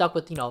now we're stuck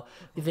with, you know,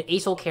 we have an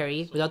Acel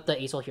carry without the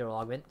Acel hero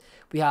augment.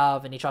 We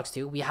have an Aatrox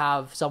 2. We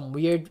have some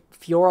weird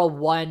Fiora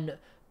 1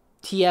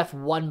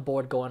 TF1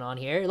 board going on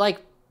here. Like,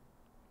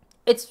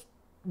 it's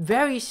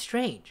very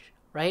strange,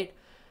 right?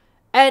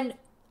 And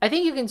I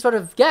think you can sort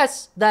of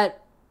guess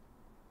that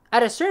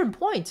at a certain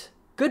point,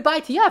 goodbye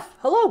TF.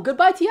 Hello,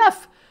 goodbye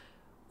TF.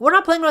 We're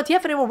not playing around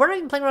TF anymore. We're not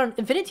even playing around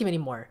Infinite Team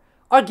anymore.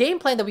 Our game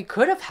plan that we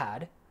could have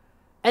had,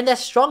 and that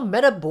strong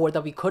meta board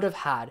that we could have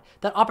had,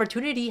 that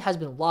opportunity has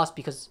been lost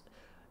because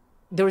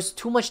there was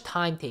too much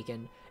time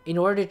taken in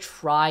order to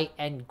try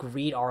and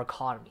greed our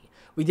economy.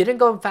 We didn't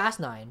go in Fast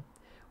 9.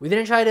 We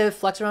didn't try to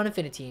flex around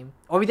Infinite Team,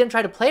 or we didn't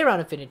try to play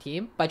around Infinite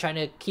Team by trying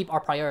to keep our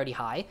priority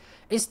high.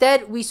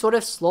 Instead, we sort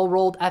of slow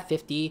rolled at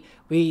 50.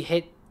 We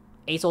hit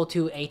Acel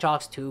 2,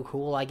 Aatrox 2,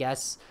 cool, I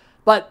guess.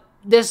 But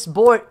this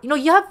board, you know,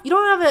 you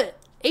don't have an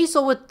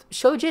Acel with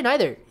Shojin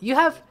either. You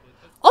have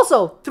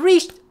also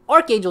 3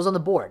 Archangels on the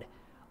board.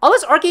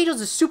 Unless Archangels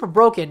is super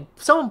broken,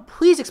 someone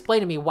please explain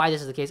to me why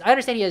this is the case. I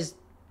understand he has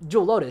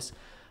Jewel Lotus,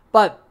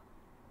 but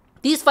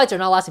these fights are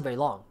not lasting very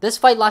long. This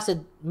fight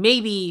lasted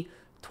maybe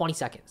 20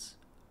 seconds.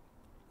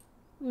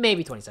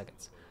 Maybe 20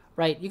 seconds,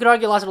 right? You could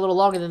argue it lasted a little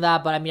longer than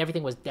that, but I mean,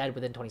 everything was dead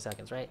within 20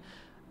 seconds, right?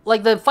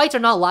 Like, the fights are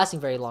not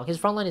lasting very long. His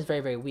front line is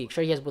very weak.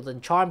 Sure, he has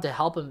Woodland Charm to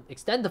help him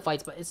extend the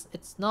fights, but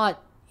it's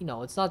not, you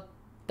know, it's not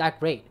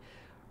that great,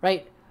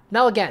 right?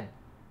 Now, again,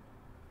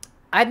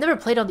 I've never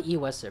played on the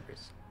EUS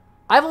servers.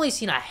 I've only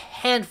seen a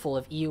handful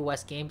of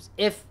EUS games,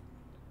 if,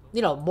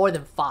 you know, more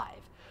than 5.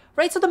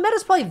 Right, so the meta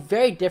is probably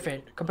very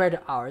different compared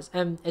to ours,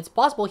 and it's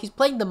possible he's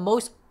playing the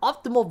most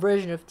optimal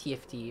version of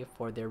TFT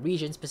for their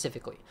region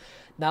specifically.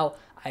 Now,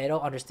 I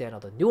don't understand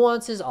all the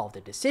nuances, all of the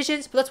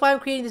decisions, but that's why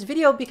I'm creating this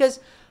video, because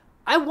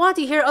I want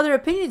to hear other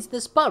opinions in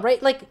this spot,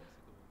 right? Like,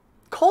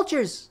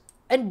 cultures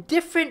and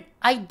different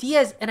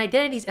ideas and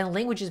identities and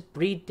languages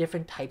breed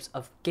different types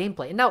of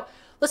gameplay. And now,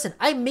 listen,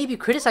 I may be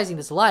criticizing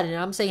this a lot, and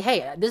I'm saying,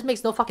 hey, this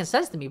makes no fucking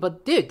sense to me,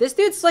 but dude, this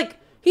dude's like,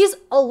 he's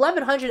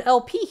 1100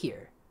 LP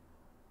here.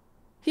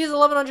 He has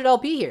 1100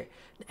 LP here.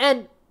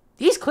 And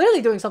he's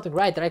clearly doing something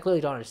right that I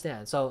clearly don't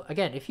understand. So,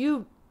 again, if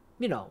you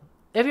know,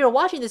 if you're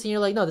watching this and you're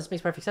like, no, this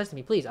makes perfect sense to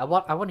me, please, I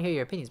want to hear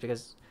your opinions,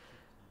 because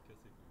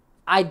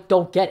I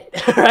don't get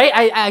it, right?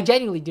 I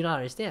genuinely do not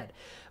understand.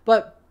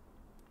 But,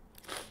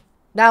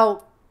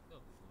 now,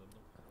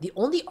 the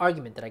only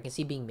argument that I can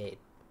see being made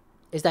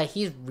is that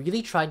he's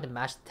really trying to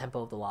match the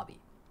tempo of the lobby.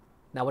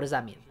 Now, what does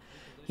that mean?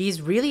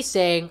 He's really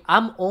saying,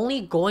 I'm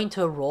only going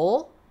to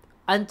roll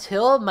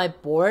until my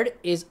board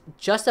is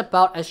just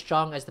about as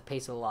strong as the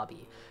pace of the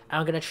lobby. And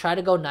I'm going to try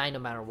to go 9 no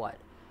matter what.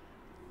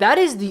 That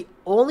is the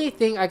only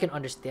thing I can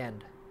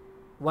understand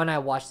when I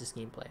watch this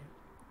gameplay.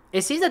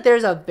 It seems that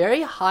there's a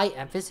very high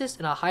emphasis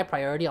and a high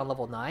priority on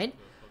level 9,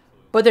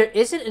 but there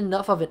isn't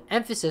enough of an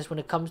emphasis when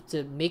it comes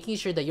to making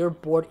sure that your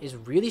board is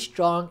really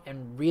strong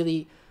and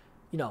really,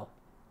 you know,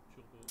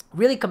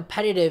 really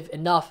competitive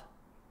enough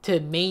to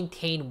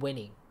maintain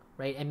winning,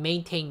 right? And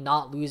maintain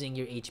not losing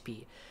your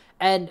HP.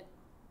 And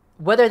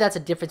whether that's a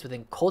difference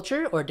within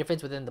culture or a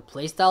difference within the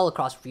playstyle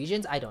across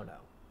regions, I don't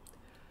know.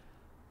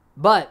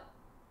 But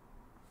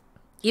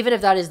even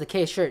if that is the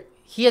case, sure,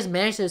 he has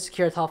managed to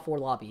secure a top 4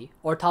 lobby,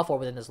 or top 4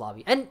 within this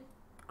lobby. And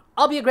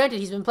albeit granted,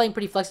 he's been playing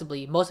pretty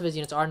flexibly. Most of his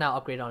units are now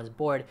upgraded on his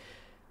board.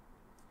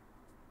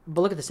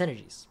 But look at the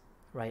synergies,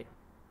 right?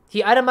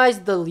 He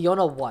itemized the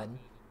Leona 1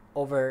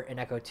 over an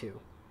Echo 2,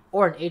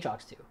 or an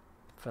Aatrox 2,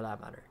 for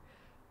that matter.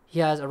 He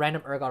has a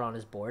random Urgot on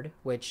his board,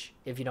 which,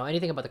 if you know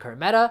anything about the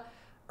current meta,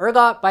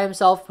 Urgot by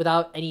himself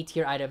without any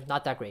tier item,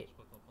 not that great,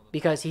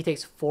 because he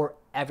takes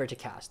forever to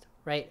cast,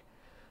 right?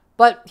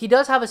 But he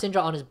does have a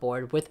Syndra on his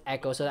board with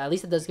Echo, so at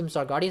least it does give him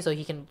Star Guardian, so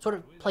he can sort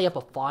of play up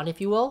a Fawn,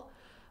 if you will.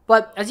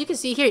 But as you can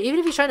see here, even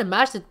if he's trying to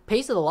match the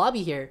pace of the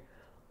lobby here,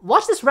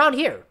 watch this round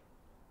here.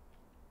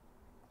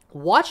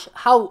 Watch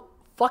how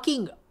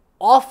fucking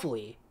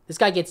awfully this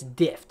guy gets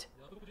diffed.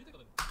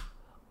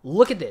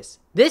 Look at this.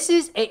 This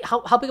is a...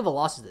 How big of a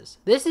loss is this?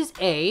 This is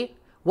a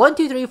 1,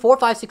 2, 3, 4,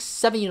 5, 6,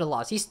 7 unit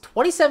loss. He's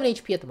 27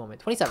 HP at the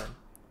moment. 27.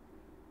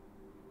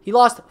 He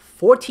lost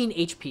 14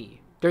 HP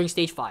during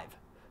stage 5.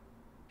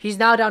 He's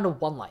now down to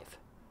 1 life.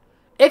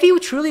 If he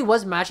truly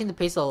was matching the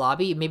pace of the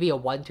lobby, maybe a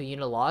 1-2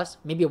 unit loss,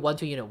 maybe a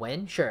 1-2 unit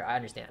win, sure, I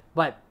understand.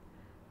 But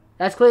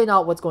that's clearly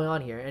not what's going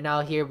on here. And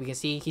now here we can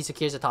see he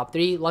secures the top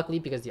 3, luckily,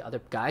 because the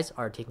other guys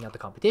are taking out the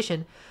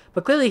competition.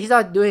 But clearly he's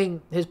not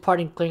doing his part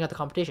in clearing out the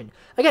competition.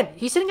 Again,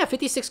 he's sitting at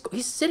 56,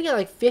 he's sitting at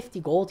like 50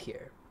 gold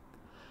here.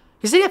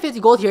 He's sitting at 50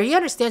 gold here. He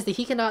understands that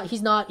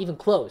he's not even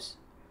close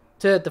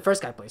to the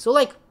first guy playing. So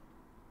like,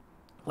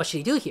 what should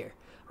he do here,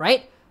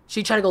 right?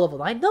 Should he try to go level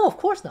 9? No, of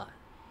course not.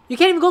 You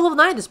can't even go level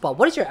 9 at this spot.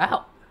 What is your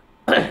out?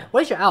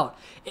 What is your out?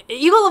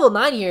 You go level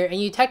 9 here and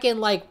you tech in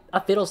like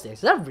a Fiddlesticks.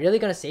 Is that really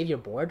going to save your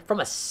board from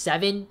a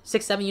 6,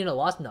 7 unit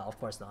loss? No, of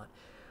course not.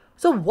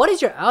 So what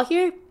is your out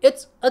here?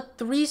 It's a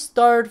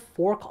 3-starred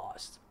 4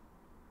 cost.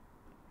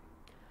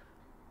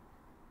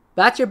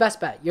 That's your best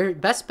bet. Your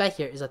best bet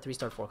here is a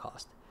 3-star 4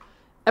 cost.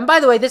 And by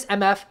the way, this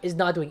MF is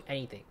not doing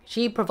anything.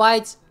 She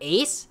provides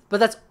Ace, but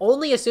that's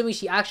only assuming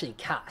she actually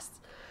casts.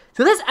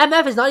 So this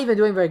MF is not even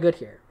doing very good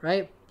here,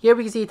 right? Here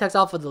we can see he techs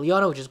off with the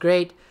Leona, which is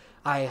great.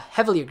 I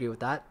heavily agree with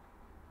that.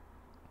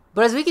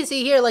 But as we can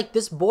see here, like,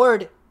 this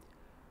board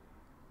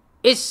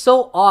is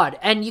so odd.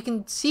 And you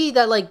can see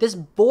that, like, this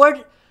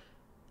board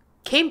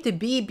came to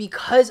be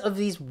because of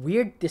these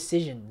weird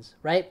decisions,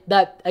 right?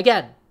 That,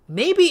 again,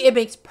 maybe it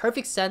makes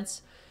perfect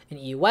sense in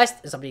EU West,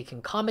 and somebody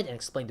can comment and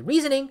explain the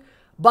reasoning,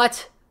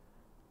 but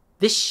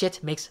this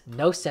shit makes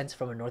no sense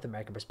from a North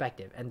American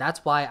perspective. And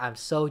that's why I'm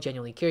so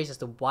genuinely curious as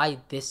to why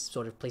this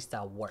sort of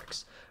playstyle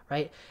works,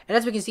 right? And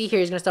as we can see here,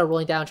 he's going to start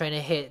rolling down, trying to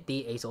hit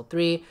the Ace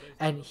 3.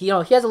 And he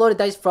has a loaded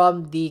dice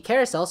from the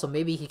carousel, so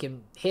maybe he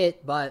can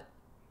hit, but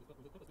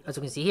as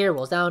we can see here,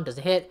 rolls down,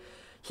 doesn't hit.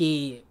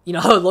 He,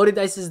 loaded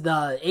dice is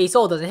the Ace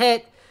doesn't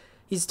hit.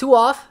 He's 2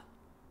 off.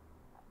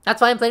 That's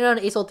fine. Playing around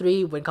Ace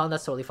 3, win con,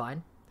 that's totally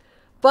fine.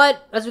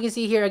 But as we can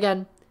see here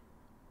again,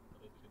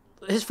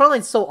 his front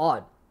line's so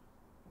odd.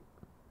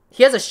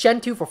 He has a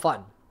Shen 2 for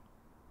fun.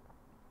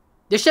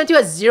 The Shen 2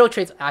 has 0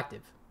 traits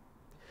active.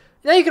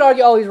 Now you could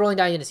argue, oh, he's rolling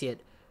down, you didn't see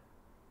it.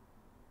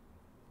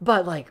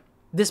 But, like,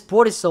 this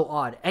board is so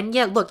odd. And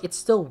yet, look, it's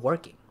still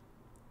working.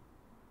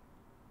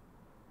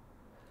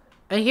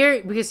 And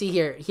here, we can see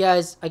here, he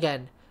has,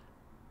 again,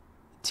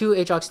 2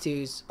 Aatrox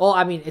 2s. Oh,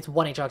 I mean, it's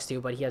 1 Aatrox 2,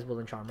 but he has Will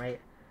and Charm,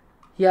 right?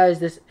 He has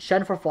this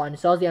Shen for fun,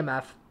 sells the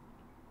MF.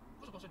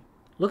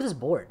 Look at this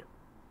board.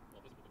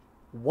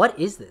 What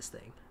is this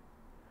thing?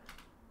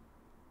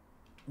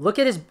 Look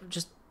at his,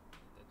 just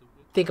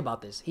think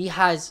about this. He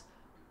has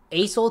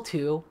Ace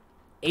 2,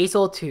 Ace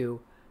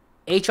 2,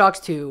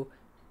 Aatrox 2,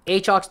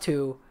 Aatrox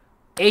 2,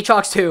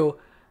 Aatrox 2,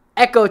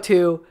 Echo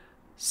 2,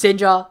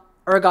 Syndra,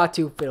 Urgot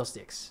 2,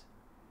 Fiddlesticks.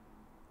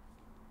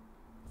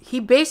 He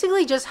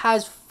basically just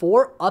has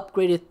 4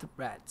 upgraded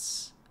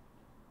threats.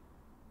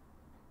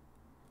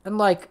 And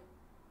like,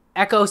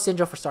 Echo,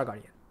 Syndra for Star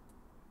Guardian.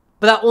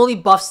 But that only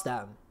buffs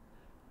them.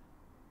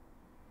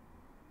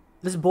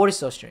 This board is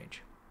so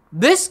strange.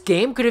 This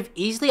game could have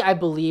easily, I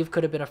believe,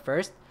 could have been a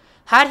first.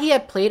 Had he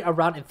had played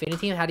around Infinity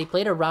Team, had he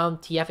played around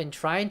TF and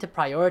trying to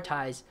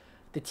prioritize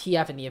the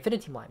TF and the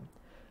Infinity Team line.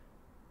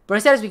 But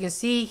instead, as we can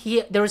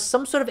see, there was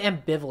some sort of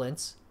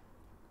ambivalence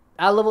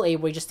at level 8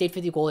 where he just stayed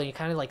 50 gold and he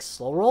kind of like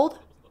slow rolled.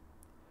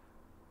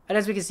 And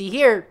as we can see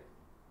here,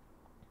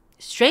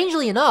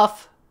 strangely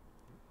enough,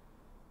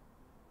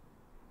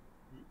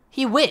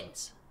 he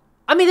wins.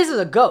 I mean, this is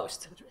a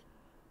ghost.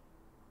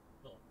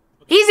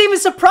 He's even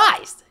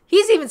surprised.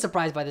 He's even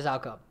surprised by this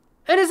outcome.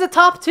 It is a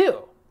top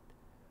 2.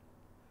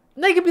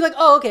 And they could be like,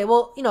 oh, okay,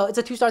 well, it's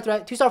a 2-star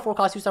threat, 2-star 4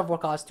 cost, 2-star 4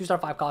 cost, 2-star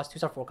 5 cost,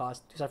 2-star 4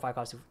 cost, 2-star 5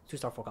 cost,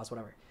 2-star 4 cost,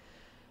 whatever.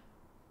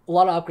 A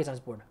lot of upgrades on his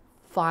board.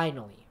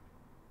 Finally.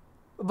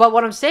 But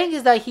what I'm saying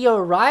is that he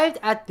arrived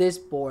at this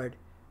board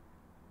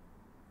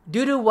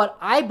due to what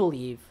I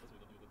believe,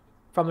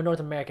 from a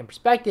North American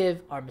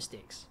perspective, are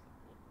mistakes.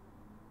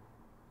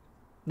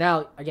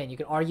 Now, again, you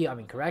could argue I'm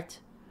incorrect.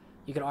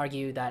 You could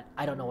argue that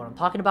I don't know what I'm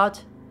talking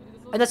about.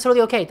 And that's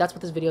totally okay. That's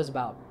what this video is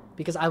about.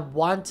 Because I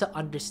want to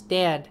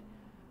understand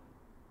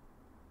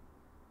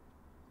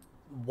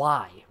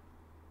why.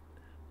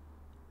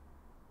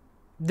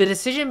 The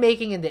decision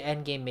making in the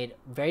end game made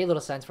very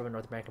little sense from a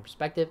North American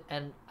perspective,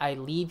 and I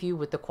leave you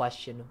with the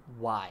question,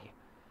 why?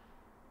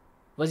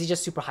 Was he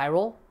just super high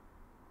roll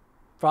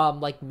from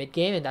like mid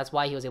game, and that's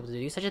why he was able to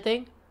do such a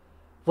thing?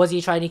 Was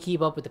he trying to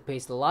keep up with the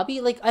pace of the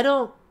lobby? Like, I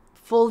don't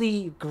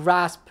fully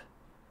grasp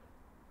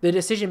the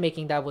decision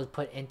making that was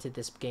put into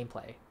this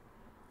gameplay.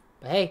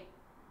 But hey,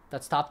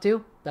 that's top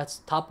 2. That's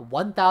top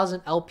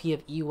 1000 LP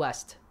of EU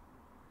West.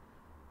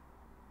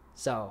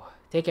 So,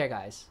 take care,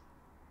 guys.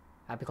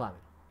 Happy climbing.